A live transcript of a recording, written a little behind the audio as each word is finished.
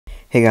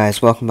Hey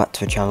guys, welcome back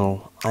to the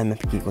channel. I'm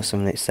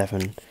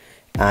𝘴𝘦𝘭𝘢𝘵𝘦𝘥,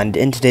 and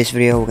in today's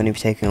video we're going to be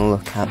taking a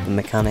look at the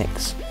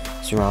mechanics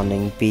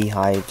surrounding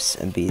beehives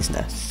and bees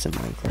nests in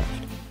Minecraft.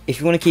 If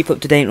you want to keep up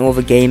to date on all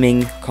the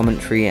gaming,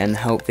 commentary and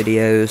help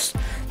videos,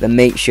 then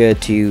make sure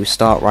to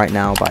start right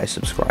now by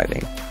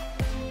subscribing.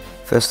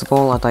 First of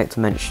all, I'd like to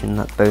mention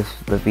that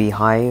both the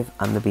beehive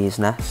and the bee's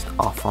nest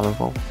are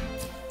farmable.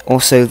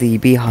 Also, the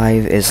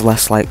beehive is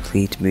less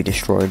likely to be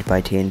destroyed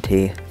by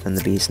TNT than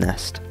the bee's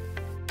nest.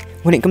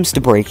 When it comes to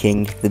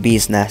breaking, the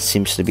bee's nest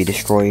seems to be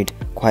destroyed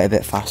quite a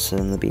bit faster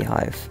than the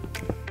beehive.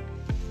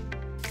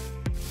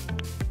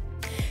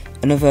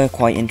 Another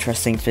quite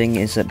interesting thing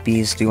is that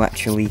bees do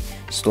actually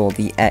store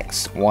the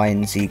X, Y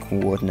and Z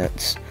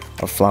coordinates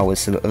of flowers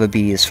so that other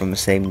bees from the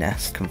same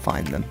nest can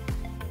find them.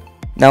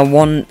 Now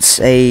once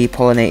a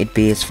pollinated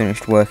bee is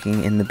finished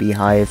working in the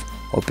beehive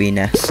or bee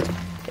nest,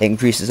 it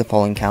increases the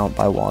pollen count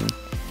by 1.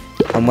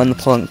 And when the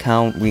pollen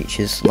count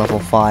reaches level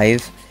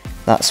 5,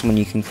 that's when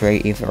you can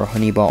create either a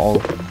honey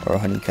bottle or a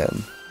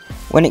honeycomb.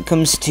 When it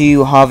comes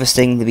to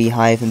harvesting the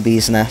beehive and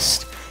bee's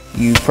nest,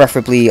 you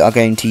preferably are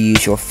going to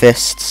use your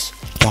fists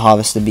to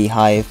harvest the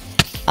beehive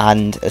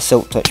and a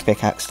silk touch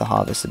pickaxe to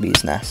harvest the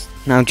bee's nest.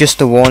 Now just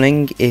a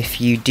warning,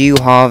 if you do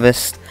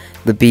harvest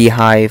the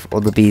beehive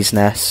or the bee's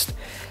nest,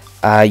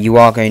 you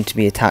are going to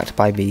be attacked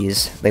by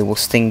bees. They will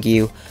sting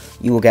you,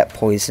 you will get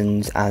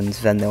poisoned, and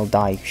then they'll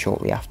die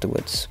shortly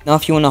afterwards. Now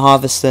if you want to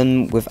harvest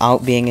them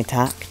without being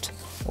attacked,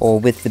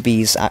 or with the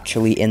bees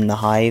actually in the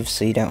hive,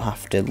 so you don't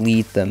have to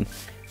lead them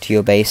to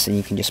your base and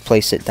you can just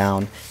place it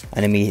down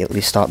and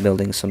immediately start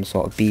building some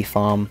sort of bee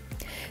farm,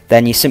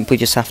 then you simply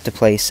just have to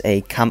place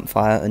a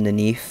campfire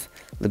underneath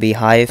the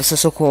beehive.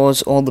 This will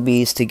cause all the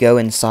bees to go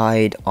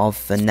inside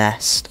of the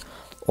nest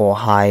or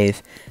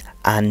hive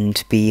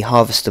and be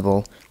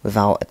harvestable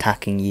without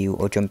attacking you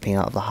or jumping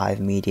out of the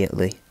hive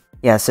immediately.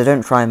 Yeah, so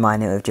don't try and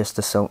mine it with just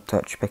a silk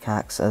touch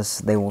pickaxe, as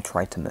they will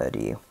try to murder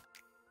you.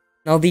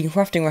 Now the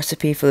crafting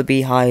recipe for the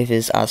beehive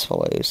is as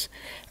follows: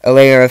 a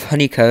layer of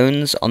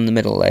honeycombs on the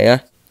middle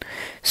layer,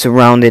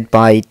 surrounded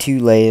by 2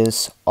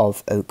 layers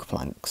of oak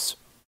planks.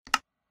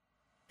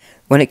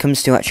 When it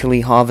comes to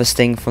actually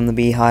harvesting from the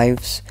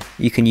beehives,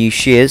 you can use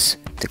shears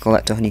to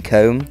collect a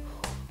honeycomb,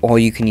 or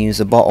you can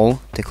use a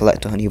bottle to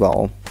collect a honey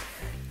bottle.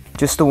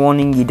 Just a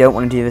warning, you don't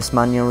want to do this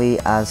manually,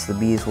 as the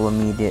bees will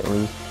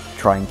immediately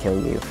try and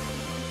kill you.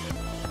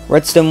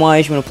 Redstone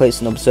wise, you want to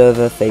place an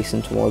observer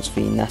facing towards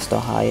the nest or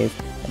hive,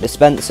 a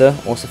dispenser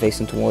also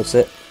facing towards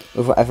it,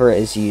 with whatever it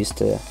is used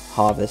to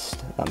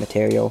harvest that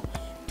material,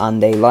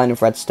 and a line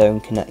of redstone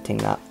connecting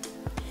that.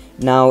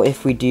 Now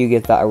if we do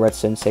give that a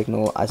redstone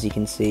signal, as you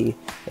can see,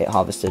 it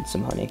harvested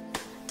some honey.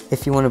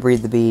 If you want to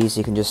breed the bees,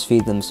 you can just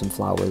feed them some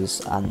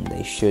flowers and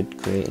they should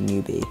create a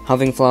new bee.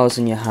 Having flowers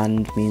in your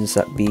hand means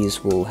that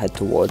bees will head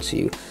towards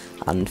you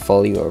and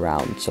follow you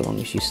around so long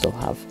as you still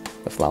have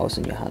the flowers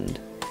in your hand.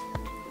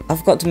 I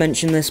forgot to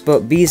mention this,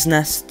 but bees'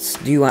 nests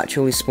do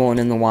actually spawn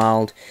in the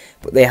wild,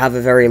 but they have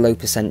a very low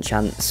 %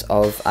 chance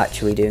of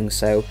actually doing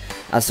so,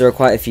 as there are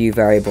quite a few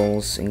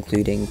variables,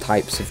 including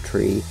types of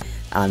tree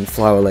and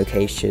flower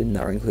location,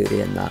 that are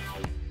included in that.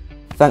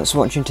 Thanks for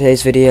watching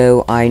today's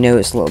video. I know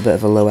it's a little bit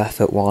of a low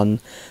effort one,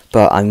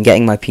 but I'm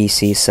getting my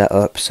PC set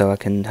up so I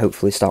can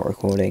hopefully start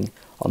recording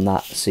on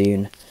that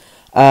soon.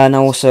 And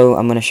also,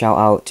 I'm going to shout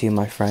out to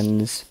my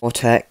friends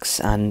Vortex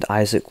and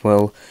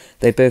𝘴𝘦𝘭𝘢𝘵𝘦𝘥.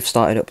 They both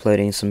started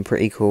uploading some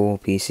pretty cool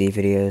PC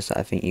videos that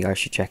I think you guys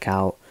should check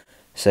out.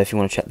 So if you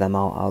want to check them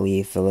out, I'll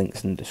leave the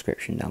links in the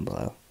description down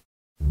below.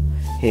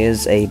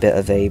 Here's a bit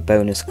of a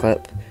bonus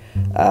clip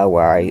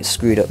where I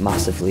screwed up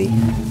massively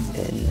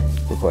in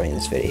recording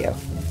this video.